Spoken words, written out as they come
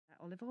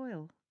olive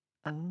oil.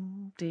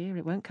 Oh dear,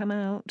 it won't come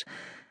out.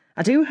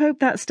 I do hope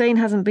that stain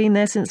hasn't been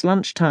there since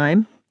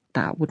lunchtime.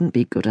 That wouldn't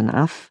be good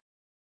enough.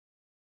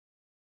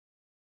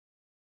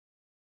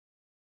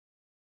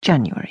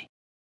 January.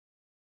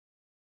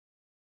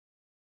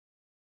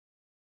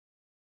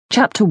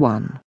 Chapter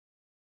 1.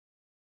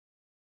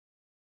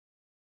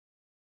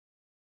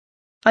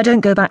 I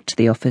don't go back to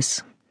the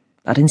office,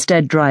 but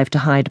instead drive to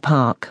Hyde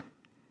Park.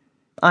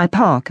 I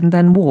park and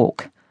then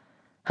walk,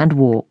 and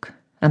walk,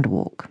 and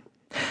walk,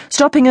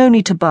 stopping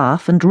only to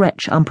bath and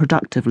retch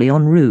unproductively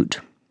en route.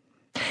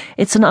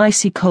 It's an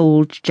icy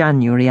cold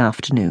January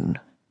afternoon.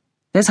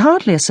 There's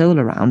hardly a soul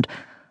around,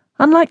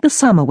 unlike the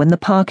summer when the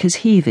park is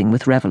heaving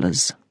with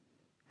revellers.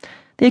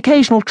 The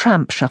occasional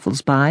tramp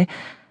shuffles by,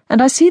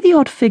 and I see the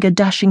odd figure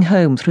dashing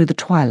home through the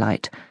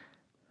twilight,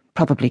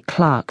 probably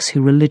clerks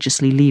who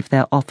religiously leave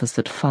their office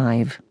at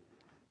 5.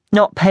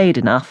 Not paid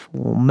enough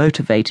or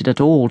motivated at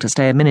all to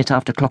stay a minute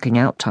after clocking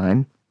out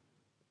time.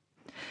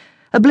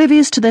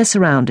 Oblivious to their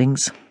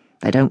surroundings,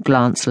 they don't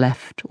glance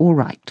left or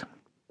right.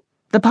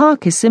 The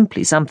park is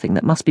simply something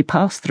that must be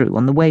passed through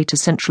on the way to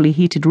centrally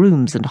heated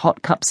rooms and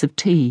hot cups of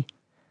tea.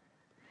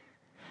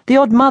 The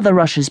odd mother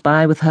rushes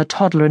by with her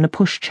toddler in a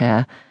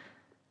pushchair.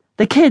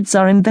 The kids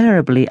are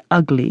invariably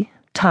ugly,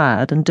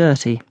 tired, and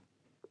dirty.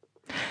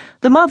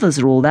 The mothers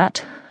are all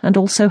that, and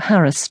also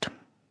harassed.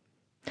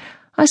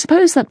 I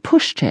suppose that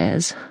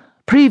pushchairs,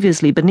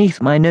 previously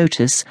beneath my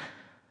notice,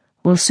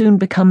 will soon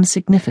become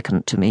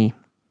significant to me.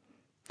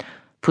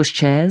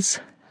 Pushchairs,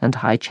 and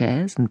high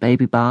chairs, and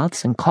baby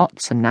baths, and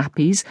cots, and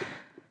nappies.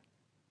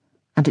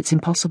 And it's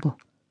impossible.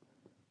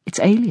 It's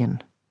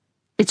alien.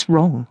 It's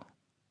wrong.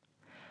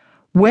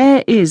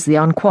 Where is the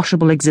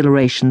unquashable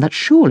exhilaration that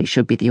surely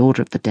should be the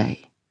order of the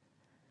day?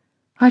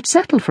 I'd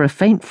settle for a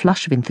faint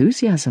flush of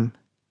enthusiasm.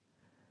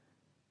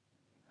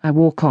 I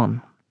walk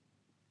on.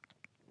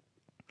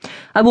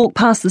 I walk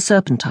past the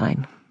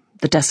Serpentine,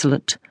 the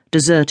desolate,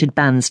 deserted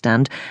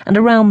bandstand, and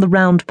around the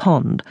round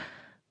pond.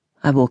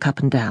 I walk up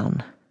and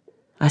down.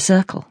 I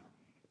circle.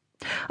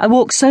 I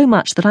walk so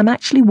much that I'm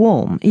actually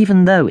warm,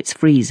 even though it's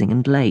freezing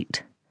and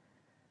late.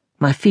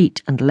 My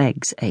feet and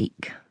legs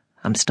ache.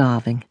 I'm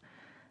starving.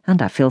 And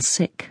I feel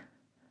sick.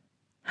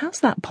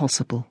 How's that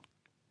possible?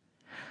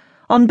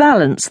 On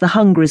balance, the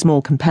hunger is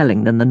more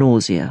compelling than the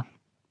nausea.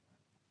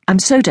 I'm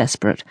so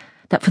desperate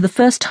that for the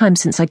first time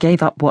since I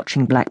gave up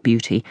watching Black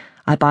Beauty,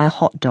 I buy a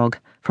hot dog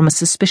from a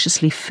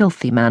suspiciously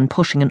filthy man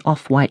pushing an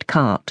off-white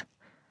cart.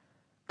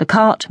 The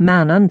cart,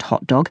 man, and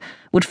hot dog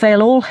would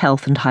fail all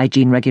health and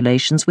hygiene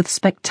regulations with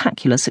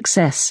spectacular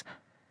success.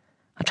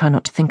 I try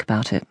not to think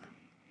about it.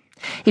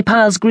 He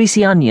piles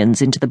greasy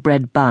onions into the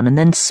bread bun and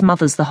then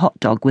smothers the hot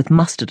dog with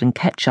mustard and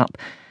ketchup,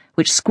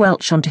 which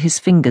squelch onto his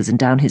fingers and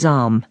down his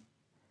arm.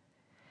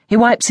 He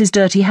wipes his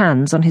dirty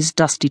hands on his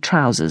dusty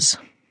trousers,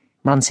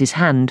 runs his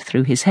hand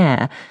through his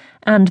hair,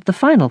 and, the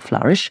final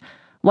flourish,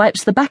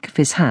 wipes the back of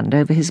his hand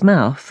over his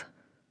mouth.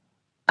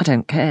 I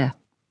don't care.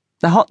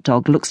 The hot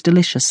dog looks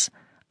delicious.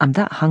 I'm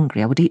that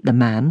hungry I would eat the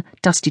man,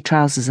 dusty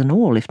trousers and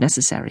all, if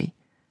necessary.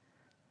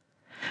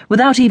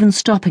 Without even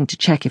stopping to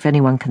check if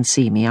anyone can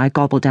see me, I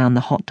gobble down the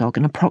hot dog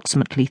in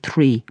approximately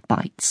 3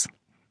 bites.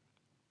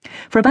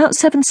 For about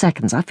 7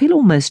 seconds, I feel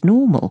almost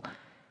normal.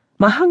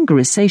 My hunger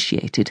is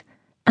satiated,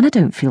 and I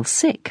don't feel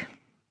sick.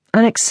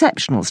 An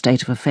exceptional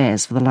state of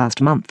affairs for the last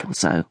month or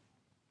so.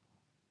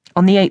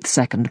 On the 8th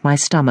second, my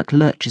stomach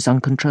lurches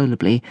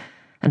uncontrollably,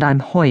 and I'm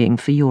hoying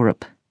for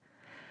Europe.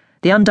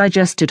 The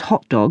undigested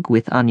hot dog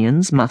with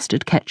onions,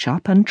 mustard,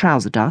 ketchup, and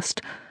trouser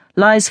dust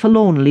lies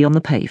forlornly on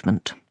the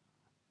pavement.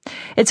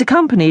 It's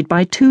accompanied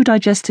by 2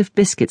 digestive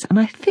biscuits, and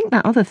I think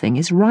that other thing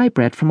is rye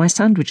bread from my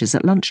sandwiches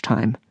at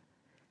lunchtime.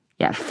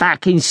 "You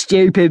fucking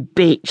stupid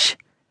bitch,"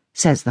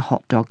 says the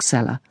hot dog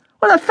seller.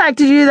 "What the fuck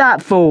did you do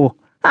that for?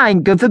 That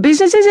ain't good for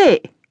business, is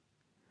it?"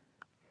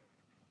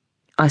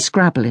 I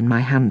scrabble in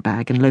my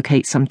handbag and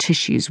locate some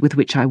tissues with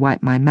which I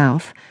wipe my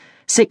mouth,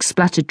 6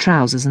 splattered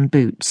trousers and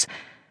boots,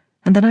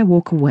 and then I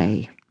walk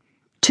away,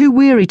 too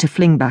weary to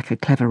fling back a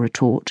clever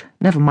retort,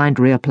 never mind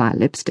reapply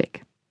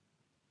lipstick.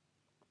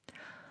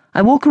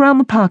 I walk around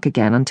the park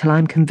again until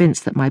I'm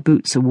convinced that my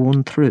boots are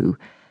worn through.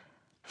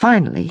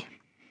 Finally,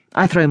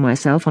 I throw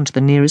myself onto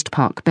the nearest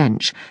park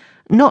bench,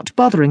 not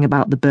bothering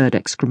about the bird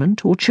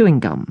excrement or chewing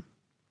gum.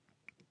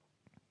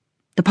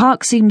 The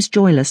park seems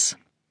joyless,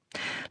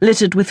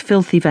 littered with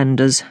filthy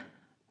vendors,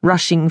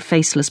 rushing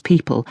faceless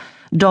people,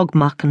 dog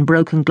muck and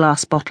broken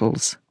glass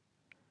bottles.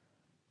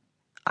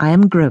 I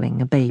am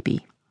growing a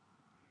baby.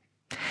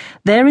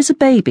 There is a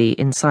baby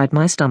inside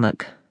my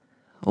stomach,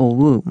 or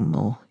womb,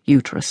 or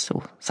uterus,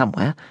 or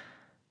somewhere.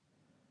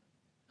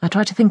 I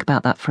try to think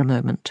about that for a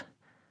moment,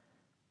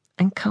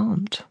 and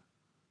can't.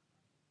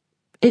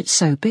 It's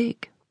so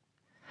big.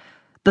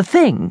 The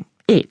thing,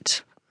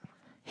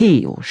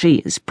 he or she,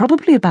 is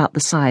probably about the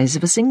size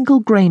of a single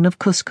grain of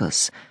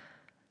couscous,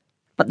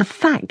 but the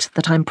fact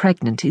that I'm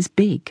pregnant is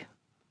big.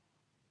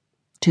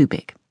 Too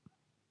big.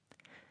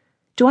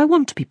 Do I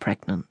want to be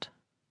pregnant?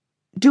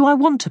 Do I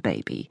want a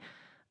baby?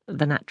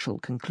 The natural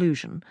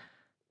conclusion.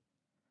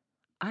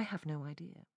 I have no idea.